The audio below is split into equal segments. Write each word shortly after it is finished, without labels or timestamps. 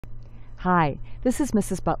Hi, this is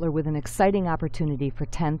Mrs. Butler with an exciting opportunity for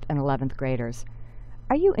 10th and 11th graders.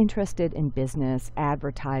 Are you interested in business,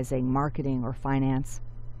 advertising, marketing, or finance?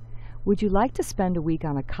 Would you like to spend a week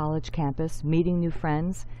on a college campus meeting new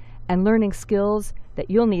friends and learning skills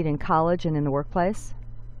that you'll need in college and in the workplace?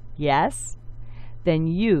 Yes? Then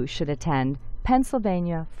you should attend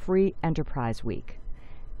Pennsylvania Free Enterprise Week.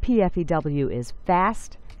 PFEW is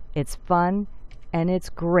fast, it's fun, and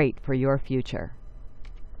it's great for your future.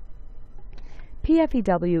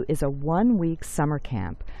 PFEW is a one-week summer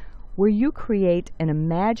camp where you create an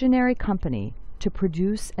imaginary company to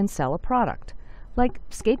produce and sell a product, like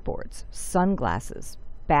skateboards, sunglasses,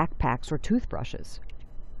 backpacks, or toothbrushes.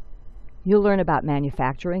 You'll learn about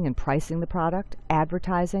manufacturing and pricing the product,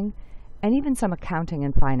 advertising, and even some accounting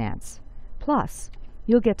and finance. Plus,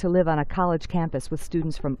 you'll get to live on a college campus with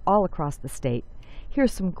students from all across the state, hear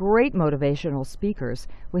some great motivational speakers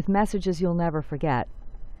with messages you'll never forget,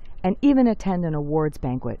 and even attend an awards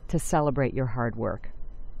banquet to celebrate your hard work.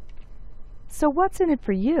 So what's in it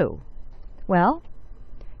for you? Well,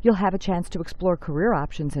 you'll have a chance to explore career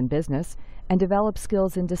options in business and develop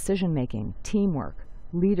skills in decision-making, teamwork,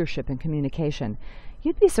 leadership, and communication.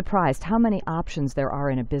 You'd be surprised how many options there are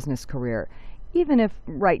in a business career, even if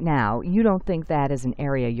right now you don't think that is an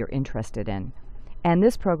area you're interested in. And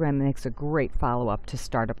this program makes a great follow-up to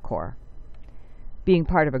Startup Core. Being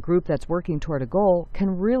part of a group that's working toward a goal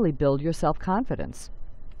can really build your self-confidence.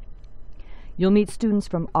 You'll meet students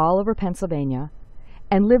from all over Pennsylvania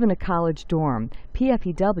and live in a college dorm.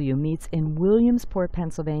 PFEW meets in Williamsport,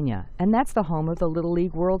 Pennsylvania, and that's the home of the Little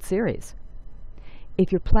League World Series.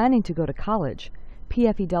 If you're planning to go to college,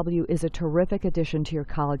 PFEW is a terrific addition to your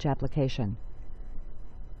college application.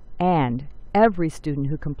 And every student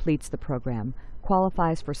who completes the program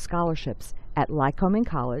qualifies for scholarships at Lycoming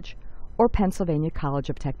College or Pennsylvania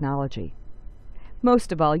College of Technology.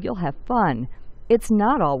 Most of all, you'll have fun. It's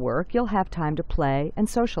not all work. You'll have time to play and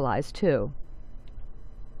socialize too.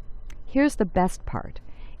 Here's the best part.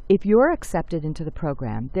 If you're accepted into the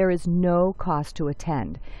program, there is no cost to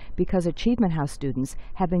attend because Achievement House students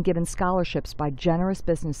have been given scholarships by generous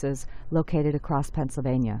businesses located across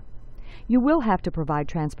Pennsylvania. You will have to provide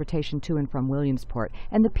transportation to and from Williamsport,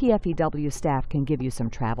 and the PFEW staff can give you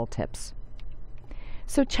some travel tips.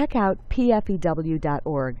 So check out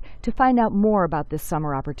pfew.org to find out more about this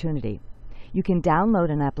summer opportunity. You can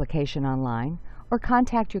download an application online or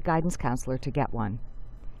contact your guidance counselor to get one.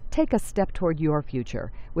 Take a step toward your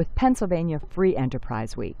future with Pennsylvania Free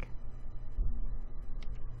Enterprise Week.